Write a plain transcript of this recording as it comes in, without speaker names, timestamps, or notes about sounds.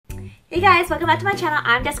Hey guys, welcome back to my channel.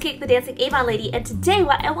 I'm Jessie, the Dancing Avon Lady, and today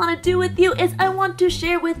what I want to do with you is I want to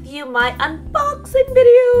share with you my unboxing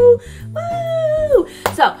video. Woo!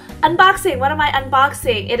 So, unboxing. What am I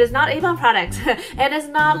unboxing? It is not Avon products. It is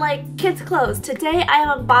not like kids' clothes. Today I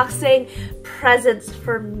am unboxing presents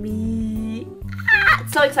for me.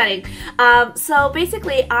 So exciting. So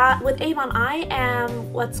basically with Avon I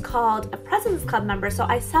am what's called a President's Club member, so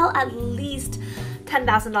I sell at least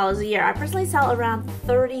 $10,000 a year. I personally sell around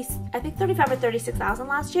 35 or 36,000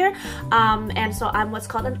 last year, and so I'm what's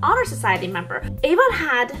called an Honor Society member. Avon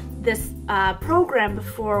had this program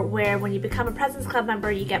before where when you become a President's Club member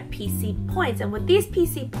you get PC points, and with these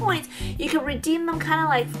PC points you can redeem them kind of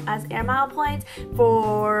like as air mile points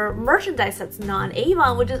for merchandise that's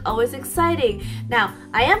non-Avon, which is always exciting. Now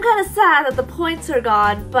I am kind of sad that the points are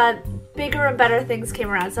gone, but bigger and better things came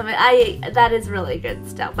around, so that is really good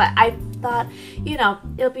still. But I thought, you know,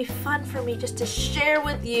 it'll be fun for me just to share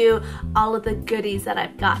with you all of the goodies that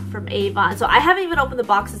I've got from Avon. So I haven't even opened the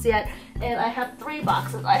boxes yet, and I have 3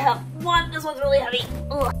 boxes. I have one, this one's really heavy.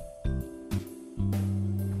 Ugh.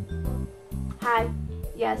 Hi,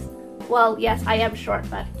 yes, well, yes, I am short,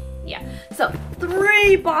 but yeah. So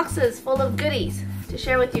 3 boxes full of goodies to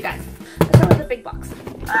share with you guys. Let's start with the big box.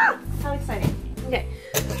 Ah, how exciting. Okay.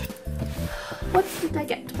 What did I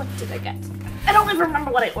get? What did I get? I don't even remember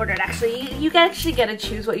what I ordered, actually. You actually get to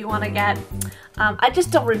choose what you want to get. I just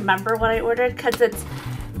don't remember what I ordered because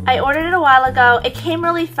I ordered it a while ago. It came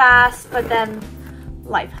really fast, but then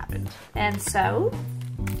life happened. And so,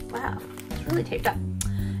 wow, it's really taped up.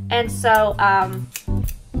 And so,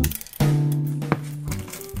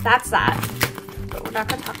 that's that. But we're not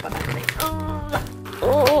going to talk about that today.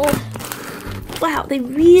 Oh, wow, they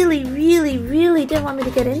really, really, really didn't want me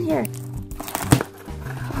to get in here.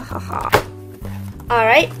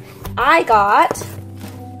 Alright, I got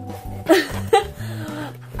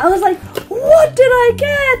I was like, what did I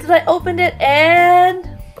get? And I opened it and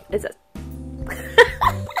it's this.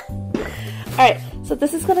 Alright, so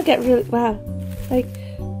this is gonna get really, wow, like,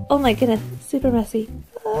 oh my goodness, super messy.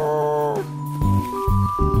 Oh.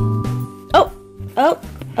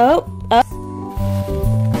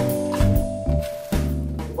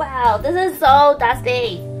 Wow, this is so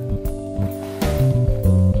dusty.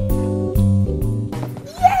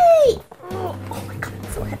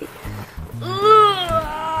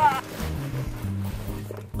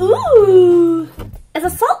 Ooh! It's a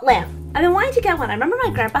salt lamp. I've been wanting to get one. I remember my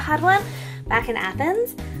grandpa had one back in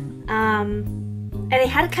Athens, and he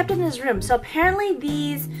had it kept in his room. So apparently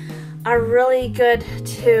these are really good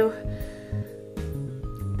to,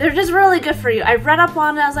 they're just really good for you. I read up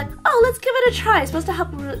on it, I was like, oh, let's give it a try. It's supposed to help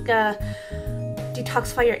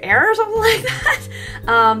detoxify your air or something like that.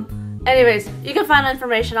 Anyways, you can find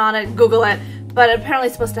information on it, Google it, but apparently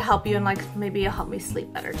it's supposed to help you and like maybe it'll help me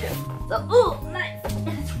sleep better too. So, ooh, nice.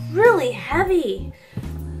 And it's really heavy.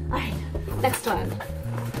 Alright, next one.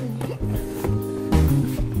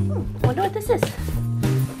 Wonder what this is.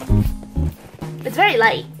 It's very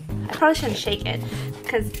light. I probably shouldn't shake it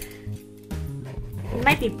because it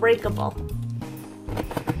might be breakable.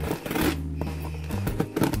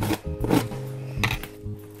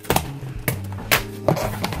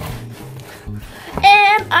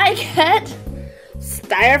 And I get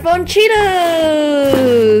Styrofoam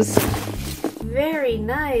Cheetos! Very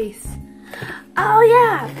nice. Oh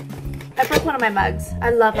yeah! I broke one of my mugs.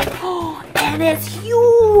 I love it. Oh, and it's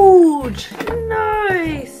huge!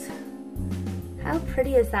 Nice! How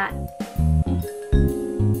pretty is that?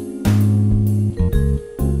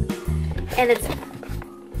 And it's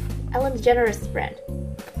Ellen DeGeneres spread.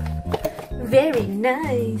 Very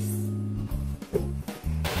nice.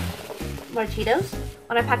 More Cheetos.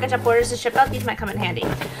 When I package up orders to ship out, these might come in handy.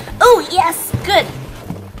 Oh, yes! Good!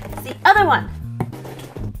 It's the other one.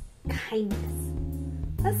 Kindness.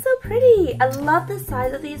 That's so pretty. I love the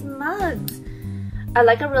size of these mugs. I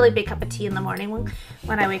like a really big cup of tea in the morning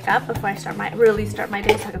when I wake up before I really start my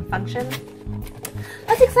day so I can function.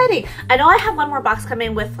 That's exciting. I know I have one more box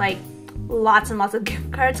coming with like lots and lots of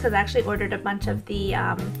gift cards because I actually ordered a bunch of the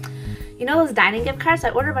you know those dining gift cards? I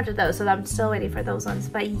ordered a bunch of those, so I'm still waiting for those ones.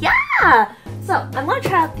 But yeah! So I'm gonna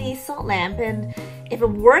try out the salt lamp, and if it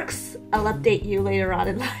works, I'll update you later on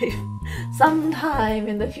in life. Sometime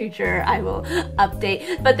in the future I will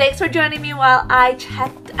update. But thanks for joining me while I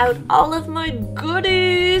checked out all of my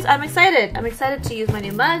goodies. I'm excited. I'm excited to use my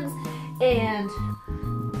new mugs and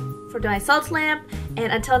for my salt lamp.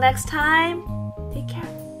 And until next time, take care.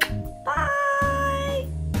 Bye!